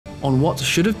On what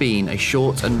should have been a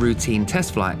short and routine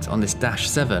test flight on this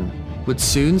Dash-7 would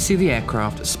soon see the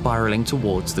aircraft spiraling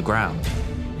towards the ground.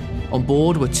 On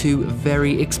board were two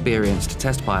very experienced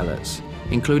test pilots,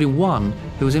 including one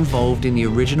who was involved in the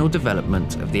original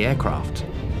development of the aircraft.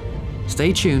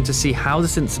 Stay tuned to see how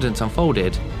this incident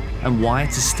unfolded and why it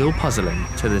is still puzzling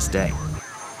to this day.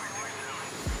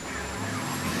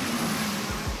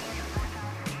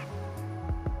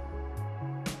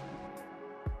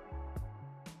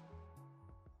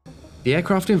 The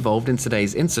aircraft involved in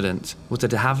today's incident was a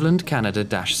de Havilland Canada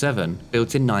Dash-7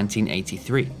 built in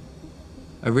 1983.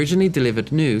 Originally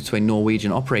delivered new to a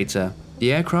Norwegian operator,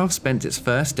 the aircraft spent its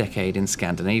first decade in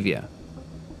Scandinavia.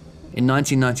 In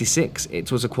 1996,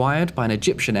 it was acquired by an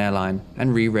Egyptian airline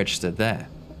and re-registered there.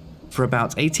 For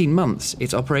about 18 months,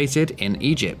 it operated in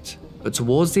Egypt, but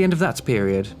towards the end of that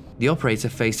period, the operator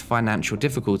faced financial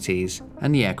difficulties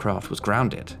and the aircraft was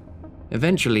grounded.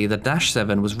 Eventually, the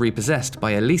Dash-7 was repossessed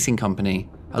by a leasing company,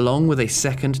 along with a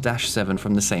second Dash-7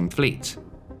 from the same fleet.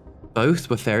 Both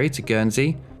were ferried to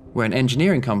Guernsey, where an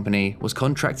engineering company was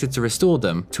contracted to restore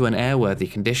them to an airworthy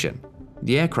condition.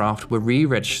 The aircraft were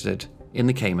re-registered in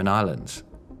the Cayman Islands.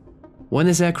 When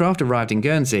this aircraft arrived in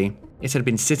Guernsey, it had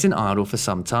been sitting idle for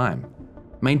some time.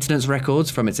 Maintenance records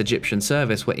from its Egyptian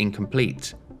service were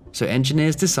incomplete, so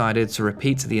engineers decided to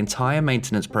repeat the entire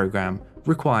maintenance program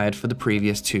required for the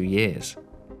previous 2 years.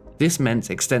 This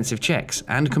meant extensive checks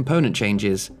and component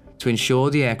changes to ensure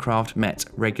the aircraft met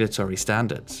regulatory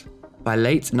standards. By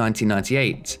late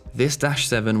 1998, this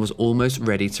Dash-7 was almost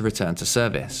ready to return to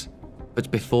service, but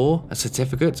before a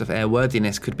certificate of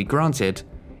airworthiness could be granted,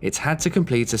 it had to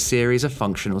complete a series of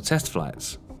functional test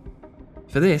flights.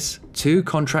 For this, 2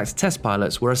 contract test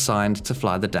pilots were assigned to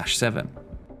fly the Dash-7.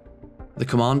 The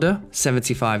commander,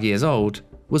 75 years old,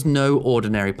 was no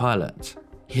ordinary pilot.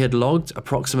 He had logged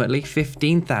approximately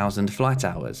 15,000 flight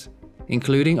hours,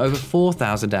 including over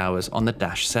 4,000 hours on the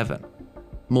Dash-7.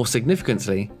 More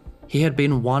significantly, he had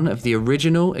been one of the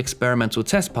original experimental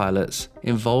test pilots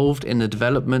involved in the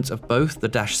development of both the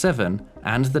Dash-7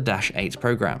 and the Dash-8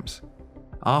 programs.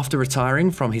 After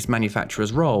retiring from his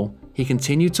manufacturer's role, he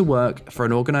continued to work for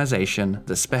an organization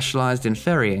that specialized in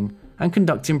ferrying and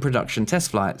conducting production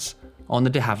test flights on the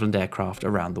de Havilland aircraft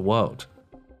around the world.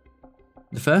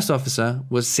 The first officer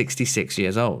was 66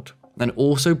 years old and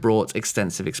also brought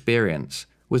extensive experience,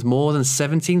 with more than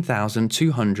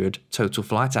 17,200 total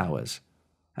flight hours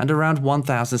and around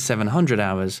 1,700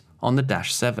 hours on the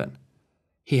Dash-7.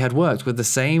 He had worked with the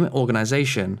same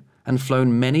organization and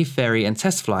flown many ferry and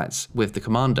test flights with the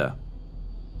commander.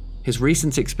 His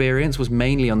recent experience was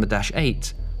mainly on the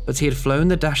Dash-8, but he had flown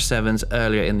the Dash-7s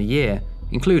earlier in the year,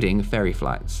 including ferry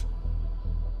flights.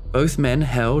 Both men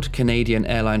held Canadian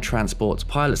Airline Transport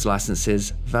pilot's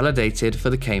licenses validated for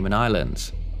the Cayman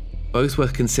Islands. Both were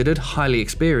considered highly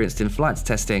experienced in flight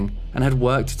testing and had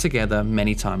worked together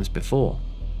many times before.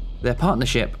 Their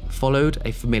partnership followed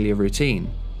a familiar routine.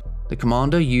 The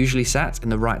commander usually sat in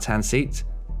the right-hand seat,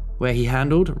 where he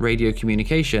handled radio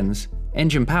communications,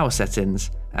 engine power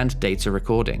settings, and data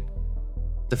recording.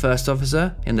 The first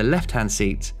officer, in the left-hand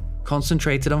seat,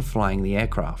 concentrated on flying the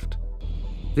aircraft.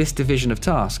 This division of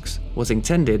tasks was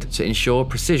intended to ensure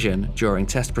precision during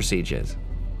test procedures.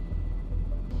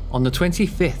 On the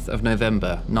 25th of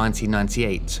November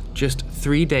 1998, just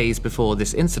 3 days before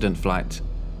this incident flight,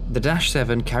 the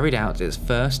Dash-7 carried out its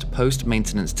first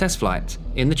post-maintenance test flight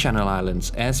in the Channel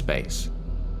Islands airspace.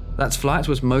 That flight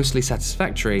was mostly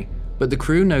satisfactory, but the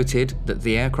crew noted that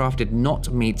the aircraft did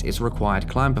not meet its required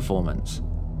climb performance.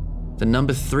 The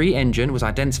number 3 engine was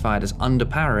identified as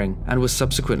underpowering and was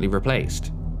subsequently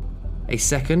replaced. A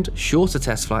second, shorter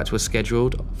test flight was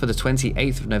scheduled for the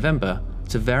 28th of November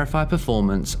to verify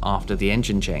performance after the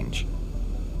engine change.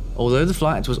 Although the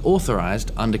flight was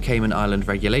authorized under Cayman Island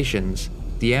regulations,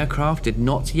 the aircraft did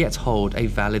not yet hold a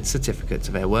valid certificate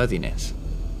of airworthiness.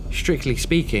 Strictly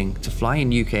speaking, to fly in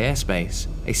UK airspace,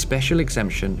 a special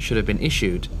exemption should have been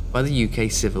issued by the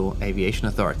UK Civil Aviation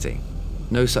Authority.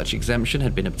 No such exemption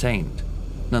had been obtained.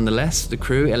 Nonetheless, the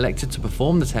crew elected to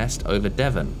perform the test over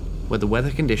Devon, where the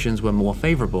weather conditions were more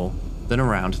favourable than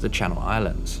around the Channel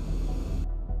Islands.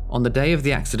 On the day of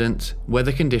the accident,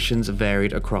 weather conditions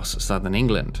varied across southern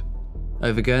England.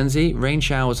 Over Guernsey, rain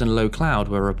showers and low cloud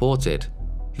were reported.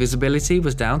 Visibility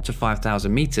was down to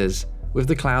 5,000 metres, with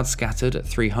the clouds scattered at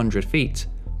 300 feet,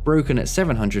 broken at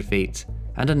 700 feet,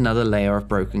 and another layer of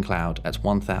broken cloud at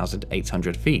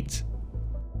 1,800 feet.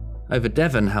 Over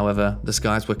Devon, however, the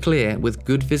skies were clear with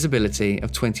good visibility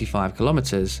of 25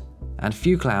 kilometres and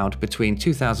few cloud between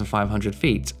 2,500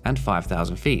 feet and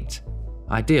 5,000 feet,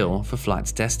 ideal for flight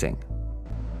testing.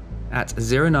 At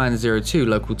 0902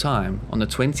 local time on the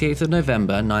 28th of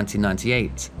November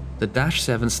 1998, the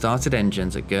Dash-7 started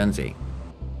engines at Guernsey.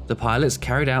 The pilots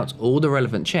carried out all the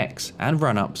relevant checks and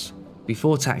run-ups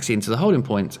before taxiing to the holding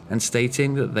point and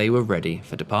stating that they were ready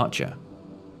for departure.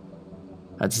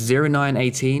 At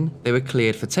 0918, they were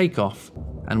cleared for takeoff,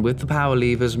 and with the power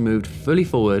levers moved fully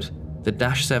forward, the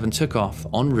Dash-7 took off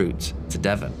en route to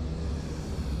Devon.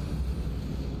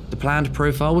 The planned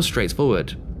profile was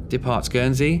straightforward: depart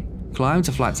Guernsey, climb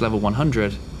to flight level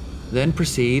 100, then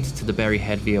proceed to the Berry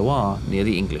Head VOR near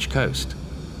the English coast.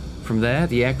 From there,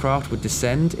 the aircraft would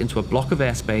descend into a block of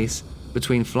airspace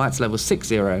between flight level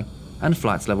 60 and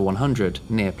flight level 100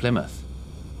 near Plymouth,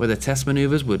 where the test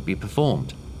maneuvers would be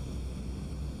performed.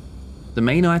 The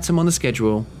main item on the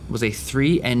schedule was a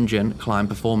 3-engine climb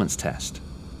performance test.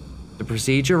 The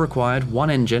procedure required one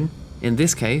engine, in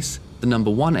this case the number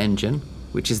 1 engine,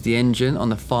 which is the engine on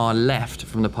the far left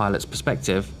from the pilot's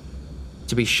perspective,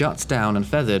 to be shut down and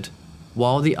feathered,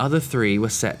 while the other 3 were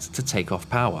set to take off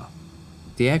power.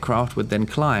 The aircraft would then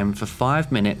climb for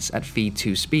 5 minutes at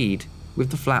V2 speed,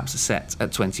 with the flaps set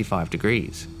at 25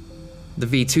 degrees. The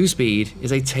V2 speed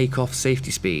is a takeoff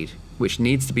safety speed, which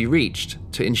needs to be reached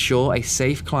to ensure a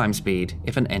safe climb speed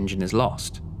if an engine is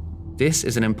lost. This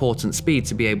is an important speed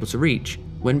to be able to reach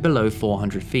when below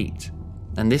 400 feet,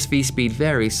 and this V speed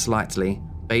varies slightly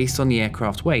based on the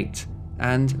aircraft weight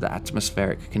and the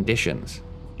atmospheric conditions.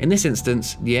 In this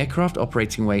instance, the aircraft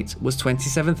operating weight was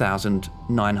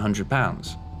 27,900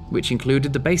 pounds, which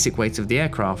included the basic weight of the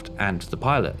aircraft and the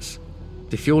pilots.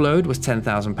 The fuel load was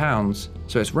 10,000 pounds,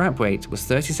 so its ramp weight was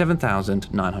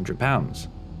 37,900 pounds.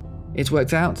 It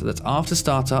worked out that after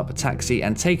startup, taxi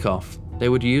and takeoff, they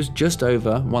would use just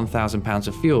over 1,000 pounds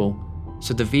of fuel,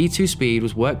 so the V2 speed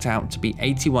was worked out to be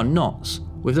 81 knots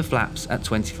with the flaps at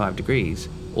 25 degrees,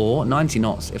 or 90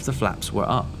 knots if the flaps were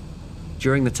up.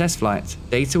 During the test flight,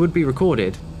 data would be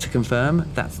recorded to confirm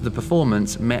that the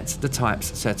performance met the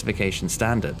type's certification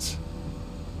standards.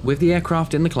 With the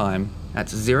aircraft in the climb,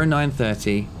 at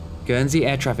 0930, Guernsey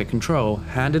Air Traffic Control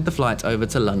handed the flight over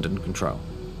to London Control.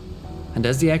 And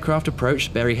as the aircraft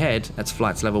approached Berry Head at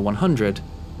flight level 100,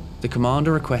 the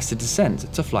commander requested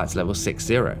descent to flight level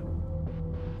 60.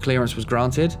 Clearance was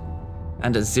granted,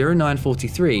 and at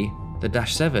 0943, the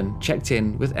Dash-7 checked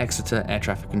in with Exeter Air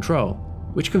Traffic Control,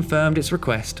 which confirmed its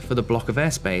request for the block of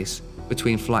airspace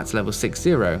between flight level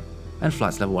 60 and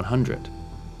flight level 100.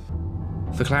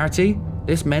 For clarity,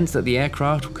 this meant that the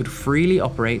aircraft could freely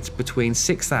operate between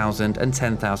 6,000 and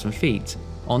 10,000 feet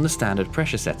on the standard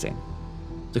pressure setting.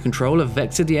 The controller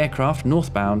vectored the aircraft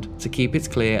northbound to keep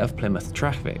it clear of Plymouth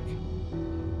traffic.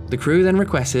 The crew then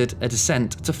requested a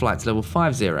descent to flight level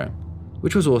 50,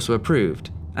 which was also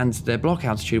approved, and their block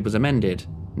altitude was amended,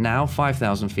 now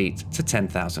 5,000 feet to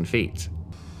 10,000 feet.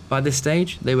 By this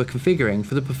stage, they were configuring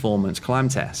for the performance climb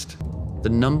test. The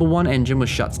number 1 engine was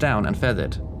shut down and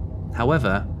feathered.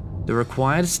 However, the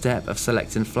required step of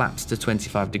selecting flaps to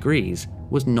 25 degrees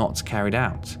was not carried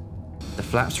out. The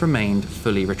flaps remained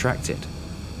fully retracted.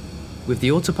 With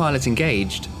the autopilot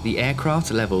engaged, the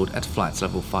aircraft leveled at flight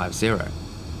level 50.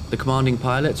 The commanding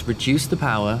pilot reduced the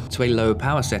power to a low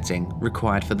power setting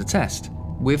required for the test,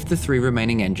 with the 3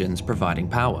 remaining engines providing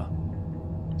power.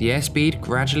 The airspeed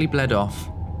gradually bled off,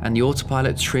 and the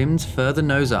autopilot trimmed further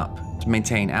nose up to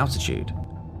maintain altitude.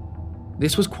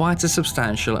 This was quite a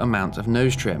substantial amount of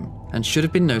nose trim and should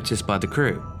have been noticed by the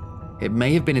crew. It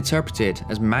may have been interpreted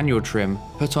as manual trim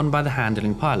put on by the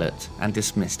handling pilot and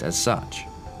dismissed as such.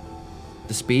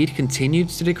 The speed continued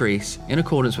to decrease in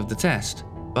accordance with the test,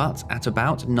 but at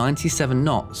about 97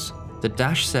 knots, the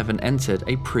Dash-7 entered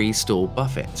a pre-stall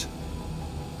buffet.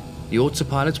 The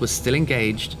autopilot was still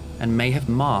engaged and may have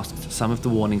masked some of the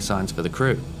warning signs for the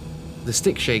crew. The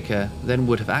stick shaker then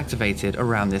would have activated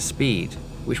around this speed,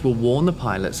 which will warn the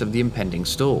pilots of the impending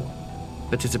stall,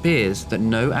 but it appears that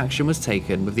no action was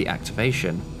taken with the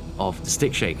activation of the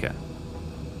stick shaker.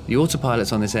 The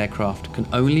autopilots on this aircraft can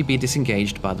only be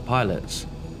disengaged by the pilots,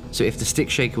 so if the stick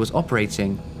shaker was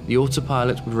operating, the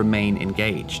autopilot would remain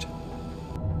engaged.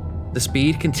 The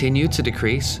speed continued to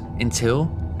decrease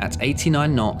until, at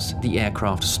 89 knots, the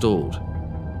aircraft stalled.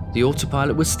 The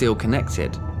autopilot was still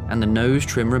connected, and the nose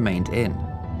trim remained in.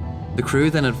 The crew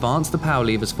then advanced the power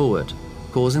levers forward,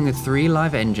 causing the 3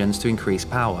 live engines to increase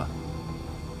power.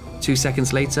 2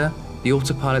 seconds later, the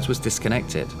autopilot was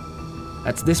disconnected.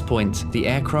 At this point, the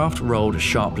aircraft rolled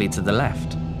sharply to the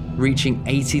left, reaching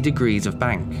 80 degrees of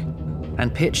bank,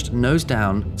 and pitched nose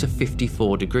down to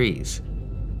 54 degrees.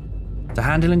 The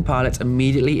handling pilot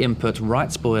immediately input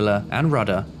right spoiler and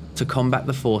rudder to combat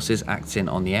the forces acting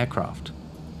on the aircraft.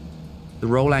 The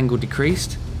roll angle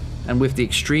decreased, and with the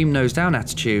extreme nose down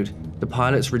attitude, the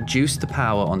pilots reduced the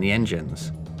power on the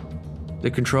engines.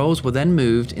 The controls were then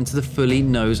moved into the fully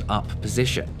nose-up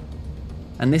position.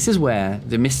 And this is where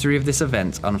the mystery of this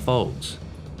event unfolds.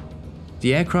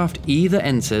 The aircraft either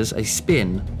enters a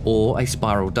spin or a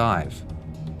spiral dive.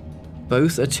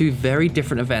 Both are two very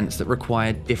different events that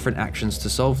require different actions to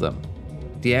solve them.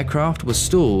 The aircraft was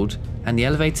stalled, and the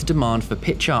elevator demand for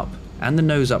pitch up and the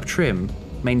nose-up trim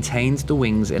maintained the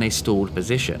wings in a stalled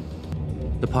position.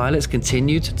 The pilots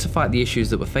continued to fight the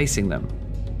issues that were facing them.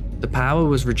 The power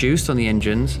was reduced on the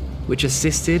engines, which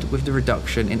assisted with the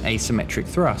reduction in asymmetric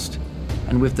thrust,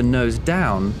 and with the nose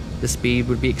down, the speed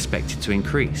would be expected to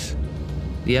increase.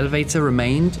 The elevator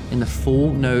remained in the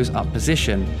full nose-up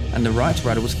position, and the right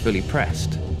rudder was fully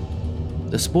pressed.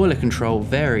 The spoiler control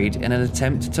varied in an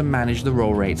attempt to manage the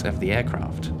roll rate of the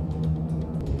aircraft.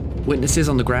 Witnesses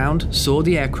on the ground saw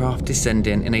the aircraft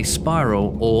descending in a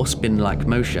spiral or spin-like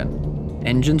motion,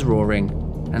 engines roaring,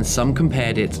 and some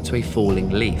compared it to a falling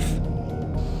leaf.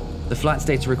 The flight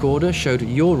data recorder showed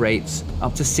yaw rates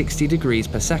up to 60 degrees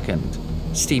per second,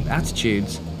 steep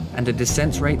attitudes, and a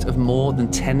descent rate of more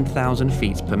than 10,000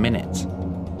 feet per minute.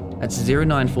 At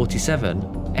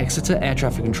 0947, Exeter Air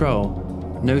Traffic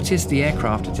Control noticed the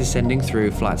aircraft descending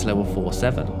through flight level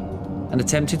 47 and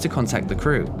attempted to contact the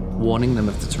crew, warning them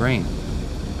of the terrain.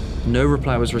 No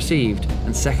reply was received,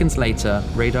 and seconds later,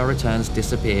 radar returns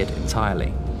disappeared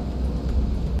entirely.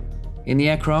 In the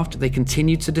aircraft, they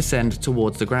continued to descend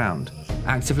towards the ground,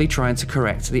 actively trying to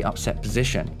correct the upset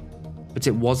position, but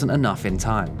it wasn't enough in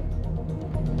time.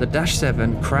 The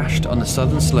Dash-7 crashed on the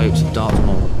southern slopes of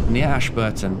Dartmoor, near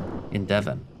Ashburton, in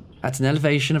Devon, at an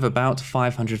elevation of about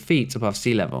 500 feet above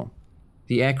sea level.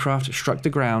 The aircraft struck the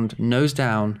ground nose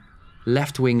down,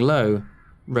 left wing low,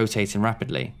 rotating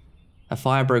rapidly. A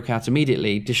fire broke out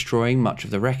immediately, destroying much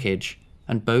of the wreckage,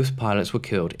 and both pilots were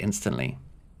killed instantly.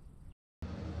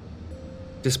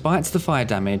 Despite the fire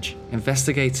damage,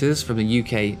 investigators from the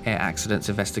UK Air Accidents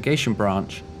Investigation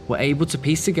Branch were able to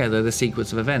piece together the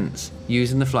sequence of events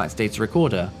using the flight data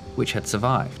recorder, which had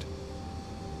survived.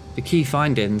 The key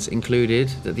findings included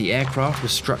that the aircraft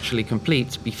was structurally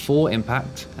complete before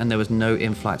impact and there was no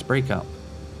in-flight breakup.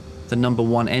 The number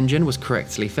 1 engine was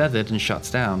correctly feathered and shut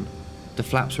down. The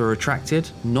flaps were retracted,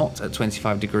 not at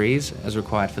 25 degrees as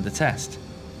required for the test.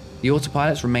 The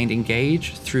autopilots remained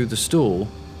engaged through the stall,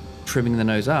 trimming the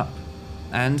nose up,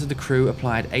 and the crew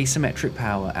applied asymmetric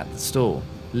power at the stall,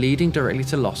 leading directly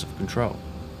to loss of control.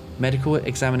 Medical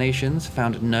examinations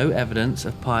found no evidence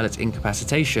of pilot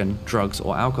incapacitation, drugs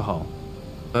or alcohol.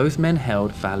 Both men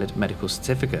held valid medical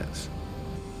certificates.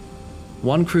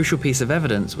 One crucial piece of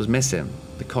evidence was missing: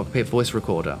 the cockpit voice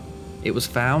recorder. It was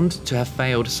found to have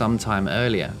failed some time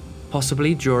earlier,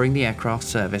 possibly during the aircraft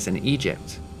service in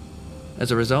Egypt.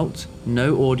 As a result,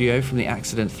 no audio from the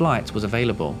accident flight was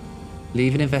available,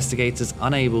 leaving investigators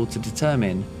unable to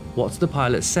determine what the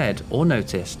pilot said or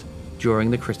noticed during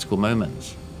the critical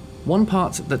moments. One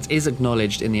part that is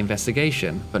acknowledged in the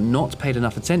investigation, but not paid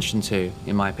enough attention to,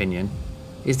 in my opinion,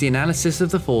 is the analysis of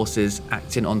the forces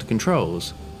acting on the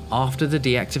controls after the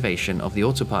deactivation of the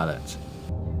autopilot.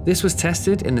 This was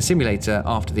tested in the simulator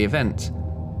after the event.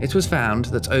 It was found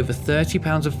that over 30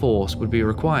 pounds of force would be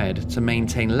required to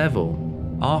maintain level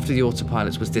after the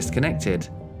autopilot was disconnected,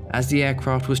 as the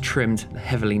aircraft was trimmed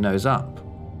heavily nose up.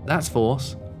 That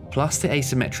force, plus the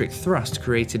asymmetric thrust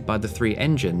created by the 3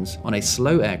 engines on a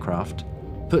slow aircraft,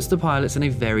 puts the pilots in a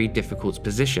very difficult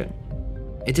position.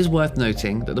 It is worth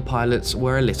noting that the pilots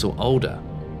were a little older,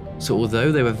 so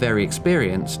although they were very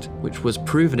experienced, which was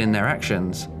proven in their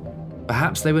actions,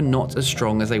 perhaps they were not as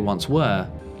strong as they once were,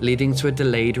 leading to a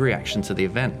delayed reaction to the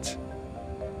event.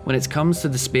 When it comes to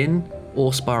the spin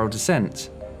or spiral descent,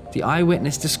 the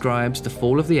eyewitness describes the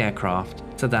fall of the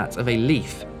aircraft to that of a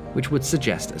leaf, which would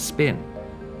suggest a spin.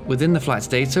 Within the flight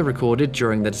data recorded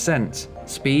during the descent,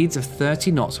 speeds of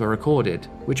 30 knots were recorded,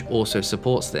 which also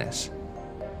supports this.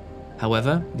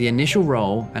 However, the initial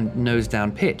roll and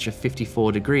nose-down pitch of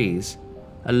 54 degrees,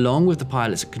 along with the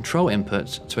pilot's control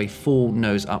input to a full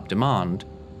nose-up demand,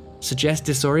 suggest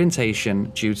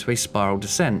disorientation due to a spiral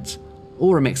descent,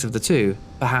 or a mix of the two,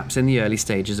 perhaps in the early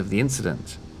stages of the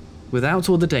incident. Without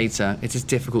all the data, it is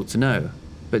difficult to know,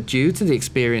 but due to the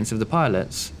experience of the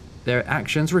pilots, their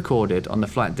actions recorded on the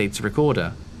flight data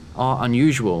recorder are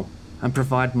unusual and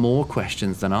provide more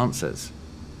questions than answers.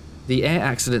 The Air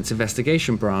Accidents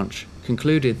Investigation Branch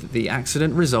concluded that the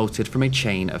accident resulted from a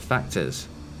chain of factors.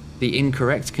 The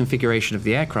incorrect configuration of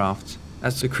the aircraft,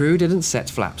 as the crew didn't set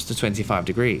flaps to 25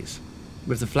 degrees.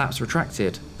 With the flaps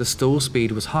retracted, the stall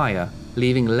speed was higher,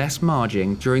 leaving less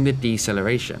margin during the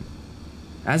deceleration.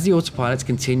 As the autopilot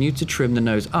continued to trim the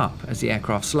nose up as the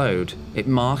aircraft slowed, it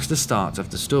marks the start of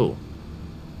the stall.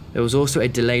 There was also a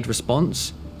delayed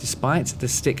response. Despite the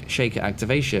stick shaker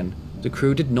activation, the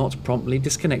crew did not promptly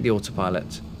disconnect the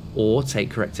autopilot or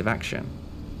take corrective action.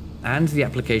 And the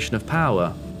application of power,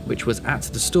 which was at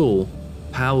the stall,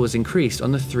 power was increased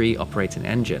on the 3 operating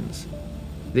engines.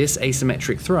 This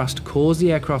asymmetric thrust caused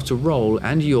the aircraft to roll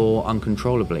and yaw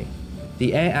uncontrollably.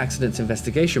 The Air Accidents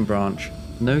Investigation Branch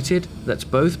noted that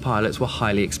both pilots were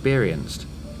highly experienced,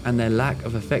 and their lack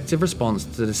of effective response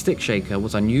to the stick shaker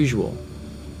was unusual.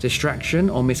 Distraction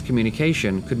or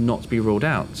miscommunication could not be ruled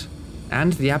out,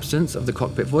 and the absence of the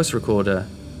cockpit voice recorder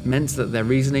meant that their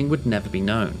reasoning would never be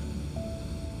known.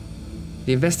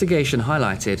 The investigation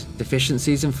highlighted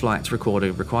deficiencies in flight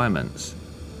recorder requirements.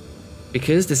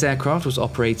 Because this aircraft was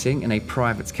operating in a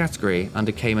private category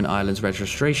under Cayman Islands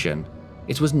registration,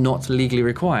 it was not legally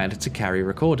required to carry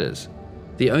recorders.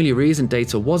 The only reason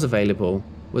data was available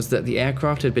was that the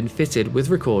aircraft had been fitted with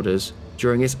recorders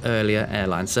during its earlier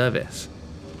airline service.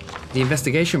 The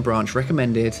investigation branch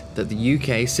recommended that the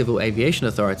UK Civil Aviation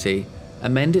Authority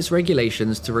amend its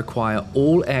regulations to require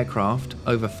all aircraft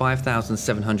over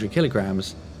 5,700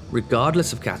 kilograms,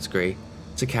 regardless of category,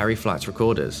 to carry flight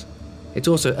recorders. It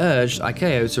also urged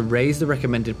ICAO to raise the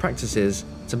recommended practices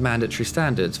to mandatory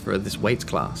standards for this weight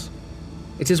class.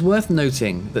 It is worth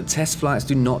noting that test flights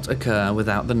do not occur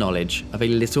without the knowledge of a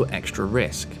little extra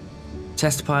risk.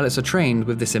 Test pilots are trained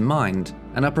with this in mind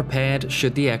and are prepared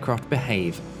should the aircraft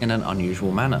behave in an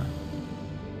unusual manner.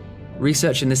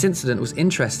 Research in this incident was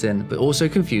interesting but also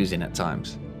confusing at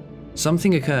times.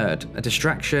 Something occurred, a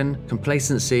distraction,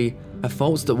 complacency, a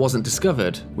fault that wasn't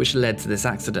discovered which led to this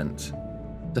accident.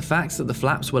 The fact that the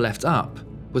flaps were left up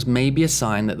was maybe a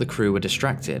sign that the crew were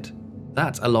distracted.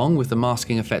 That, along with the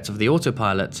masking effect of the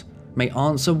autopilot, may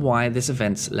answer why this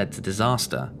event led to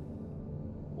disaster.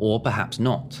 Or perhaps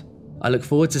not. I look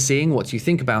forward to seeing what you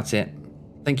think about it.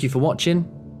 Thank you for watching,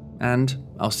 and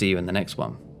I'll see you in the next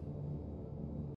one.